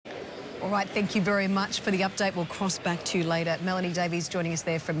All right, thank you very much for the update. We'll cross back to you later. Melanie Davies joining us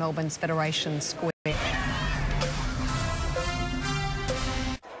there from Melbourne's Federation Square.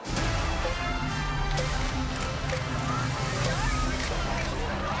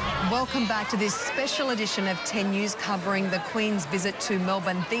 Welcome back to this special edition of 10 News covering the Queen's visit to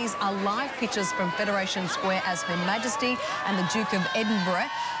Melbourne. These are live pictures from Federation Square as Her Majesty and the Duke of Edinburgh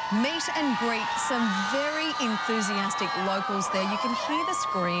meet and greet some very enthusiastic locals there. You can hear the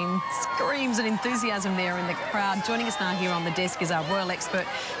screams and enthusiasm there in the crowd. Joining us now here on the desk is our royal expert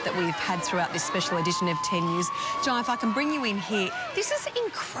that we've had throughout this special edition of 10 News. Jai, if I can bring you in here, this is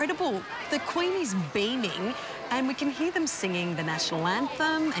incredible. The Queen is beaming and we can hear them singing the national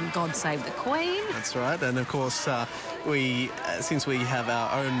anthem and God Save the Queen. That's right, and of course since we have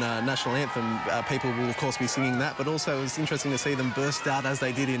our own national anthem, people will of course be singing that, but also it's interesting to see them burst out as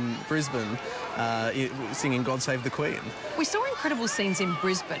they did in Brisbane, singing God Save the Queen. We saw incredible scenes in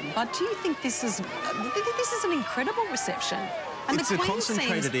Brisbane, but do you think this is an incredible reception? And it's a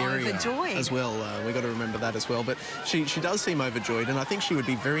concentrated area as well. We've got to remember that as well. But she does seem overjoyed, and I think she would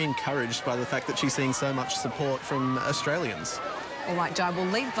be very encouraged by the fact that she's seeing so much support from Australians. All right, Jai, we'll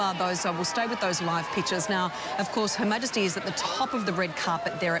leave those. We'll stay with those live pictures. Now, of course, Her Majesty is at the top of the red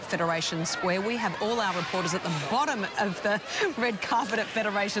carpet there at Federation Square. We have all our reporters at the bottom of the red carpet at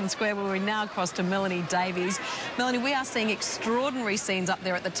Federation Square, where we now cross to Melanie Davies. Melanie, we are seeing extraordinary scenes up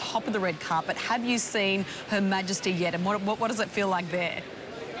there at the top of the red carpet. Have you seen Her Majesty yet, and what does it feel like there?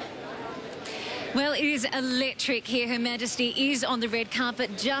 Well, it is electric here. Her Majesty is on the red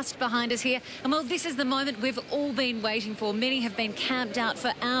carpet just behind us here. And, well, this is the moment we've all been waiting for. Many have been camped out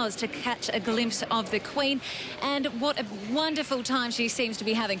for hours to catch a glimpse of the Queen. And what a wonderful time she seems to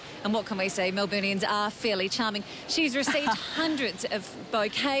be having. And what can we say? Melburnians are fairly charming. She's received hundreds of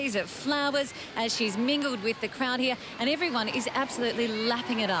bouquets of flowers as she's mingled with the crowd here. And everyone is absolutely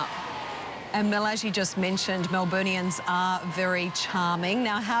lapping it up. And Mel, as you just mentioned, Melburnians are very charming.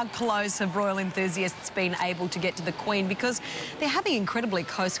 Now, how close have royal enthusiasts been able to get to the Queen? Because they're having incredibly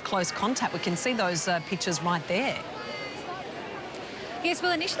close contact. We can see those pictures right there. Yes,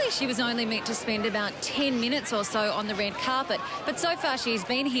 well, initially she was only meant to spend about 10 minutes or so on the red carpet, but so far she's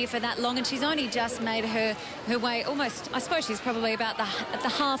been here for that long and she's only just made her way almost, I suppose she's probably about at the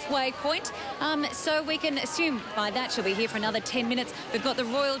halfway point. So we can assume by that she'll be here for another 10 minutes. We've got the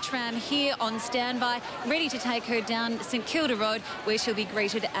Royal Tram here on standby, ready to take her down St Kilda Road, where she'll be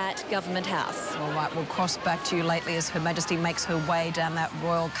greeted at Government House. All right, we'll cross back to you lately as Her Majesty makes her way down that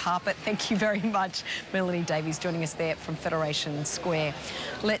royal carpet. Thank you very much, Melanie Davies, joining us there from Federation Square.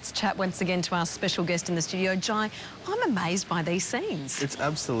 Let's chat once again to our special guest in the studio. Jai, I'm amazed by these scenes. It's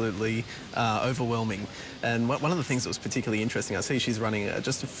absolutely overwhelming. And one of the things that was particularly interesting, I see she's running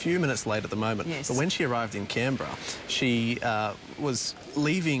just a few minutes late at the moment. Yes. But when she arrived in Canberra, she was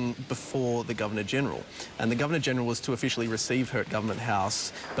leaving before the Governor-General. And the Governor-General was to officially receive her at Government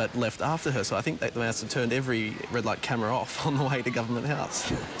House, but left after her. So I think they must have turned every red light camera off on the way to Government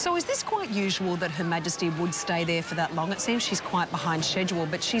House. So is this quite usual that Her Majesty would stay there for that long? It seems she's quite behind schedule,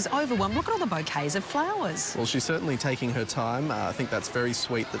 but she's overwhelmed. Look at all the bouquets of flowers. Well, she's certainly taking her time. I think that's very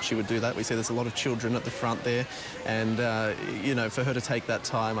sweet that she would do that. We see there's a lot of children at the front there, and, you know, for her to take that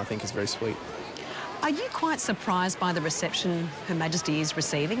time, I think is very sweet. Are you quite surprised by the reception Her Majesty is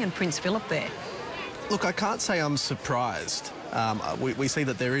receiving and Prince Philip there? Look, I can't say I'm surprised. We see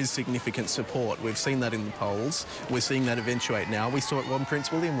that there is significant support. We've seen that in the polls. We're seeing that eventuate now. We saw it when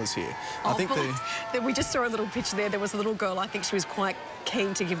Prince William was here. I think we just saw a little picture there. There was a little girl, I think she was quite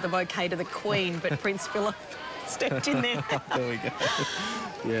keen to give the bouquet to the Queen, but Prince Philip stepped in there. There we go.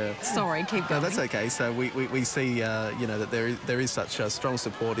 Yeah. Sorry, keep going. No, that's okay. So we see, you know, that there is such strong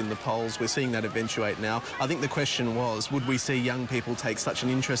support in the polls. We're seeing that eventuate now. I think the question was, would we see young people take such an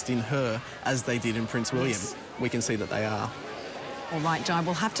interest in her as they did in Prince William? Yes. We can see that they are. All right, Jai,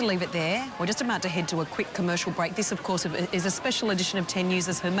 we'll have to leave it there. We're just about to head to a quick commercial break. This, of course, is a special edition of 10 News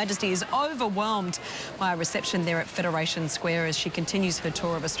as Her Majesty is overwhelmed by a reception there at Federation Square as she continues her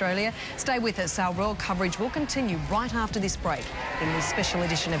tour of Australia. Stay with us. Our royal coverage will continue right after this break in this special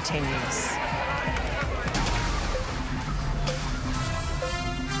edition of 10 News.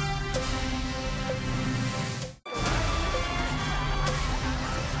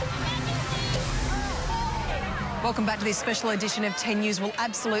 Welcome back to this special edition of 10 News. Well,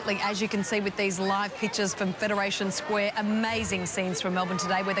 absolutely, as you can see with these live pictures from Federation Square, amazing scenes from Melbourne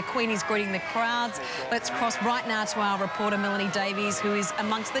today where the Queen is greeting the crowds. Let's cross right now to our reporter, Melanie Davies, who is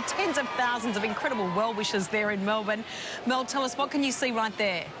amongst the tens of thousands of incredible well-wishers there in Melbourne. Mel, tell us, what can you see right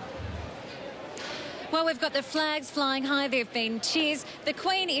there? Well, we've got the flags flying high. There have been cheers. The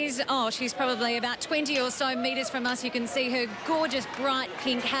Queen is, she's probably about 20 or so metres from us. You can see her gorgeous bright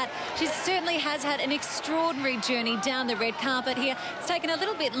pink hat. She certainly has had an extraordinary journey down the red carpet here. It's taken a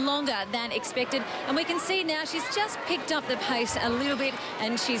little bit longer than expected, and we can see now she's just picked up the pace a little bit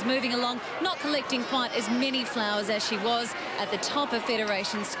and she's moving along, not collecting quite as many flowers as she was at the top of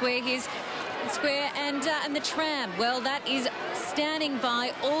Federation Square. Here's and the tram, well, that is standing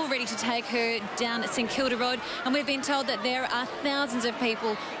by, all ready to take her down St Kilda Road, and we've been told that there are thousands of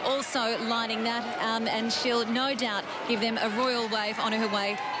people also lining that, and she'll no doubt give them a royal wave on her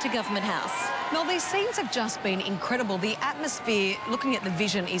way to Government House. Well, these scenes have just been incredible. The atmosphere, looking at the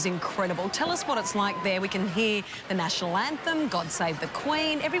vision, is incredible. Tell us what it's like there. We can hear the national anthem, God Save the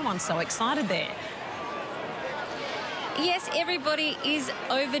Queen. Everyone's so excited there. Yes, everybody is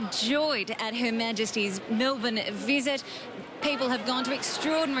overjoyed at Her Majesty's Melbourne visit. People have gone to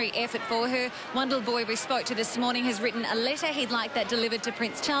extraordinary effort for her. One little boy we spoke to this morning has written a letter. He'd like that delivered to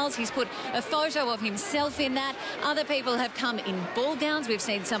Prince Charles. He's put a photo of himself in that. Other people have come in ball gowns. We've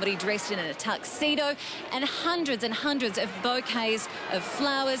seen somebody dressed in a tuxedo, and hundreds of bouquets of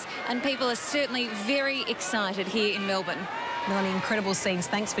flowers, and people are certainly very excited here in Melbourne. Melanie, incredible scenes.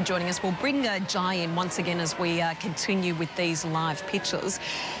 Thanks for joining us. We'll bring Jai in once again as we continue with these live pictures.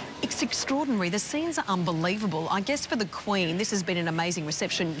 It's extraordinary. The scenes are unbelievable. I guess for the Queen, this has been an amazing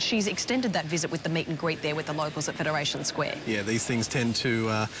reception. She's extended that visit with the meet and greet there with the locals at Federation Square. Yeah, these things tend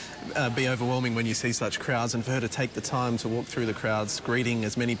to be overwhelming when you see such crowds, and for her to take the time to walk through the crowds, greeting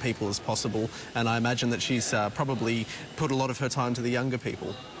as many people as possible, and I imagine that she's probably put a lot of her time to the younger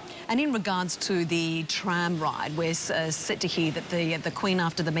people. And in regards to the tram ride, we're set to hear that the Queen,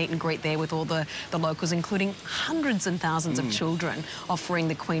 after the meet and greet there with all the locals, including hundreds and thousands of children, offering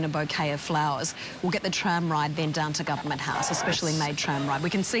the Queen a bouquet of flowers, will get the tram ride then down to Government House, a specially made tram ride. We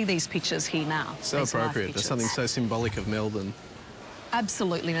can see these pictures here now. So appropriate. There's something so symbolic of Melbourne.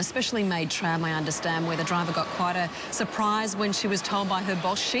 Absolutely, an especially made tram, I understand, where the driver got quite a surprise when she was told by her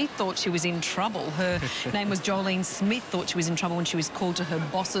boss she thought she was in trouble. Her name was Jolene Smith, thought she was in trouble when she was called to her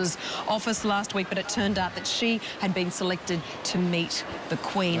boss's office last week, but it turned out that she had been selected to meet the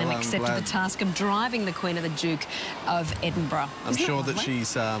Queen and accepted the task of driving the Queen of the Duke of Edinburgh. I'm sure that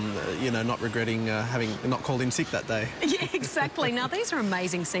she's, you know, not regretting having not called in sick that day. Yeah, exactly. Now, these are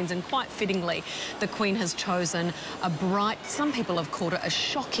amazing scenes, and quite fittingly, the Queen has chosen a bright, some people have called it a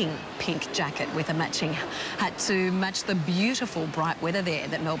shocking pink jacket with a matching hat to match the beautiful bright weather there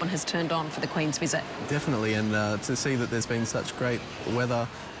that Melbourne has turned on for the Queen's visit. Definitely, and to see that there's been such great weather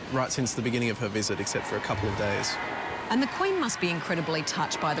right since the beginning of her visit, except for a couple of days. And the Queen must be incredibly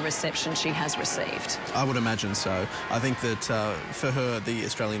touched by the reception she has received. I would imagine so. I think that for her, the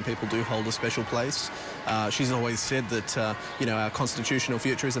Australian people do hold a special place. She's always said that, you know, our constitutional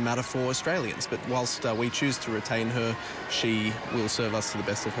future is a matter for Australians, but whilst we choose to retain her, she will serve us to the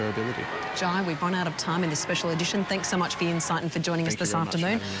best of her ability. Jai, we've run out of time in this special edition. Thanks so much for your insight and for joining us this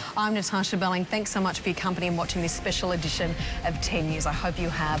afternoon. I'm Natarsha Belling. Thanks so much for your company and watching this special edition of 10 News. I hope you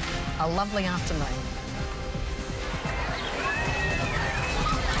have a lovely afternoon.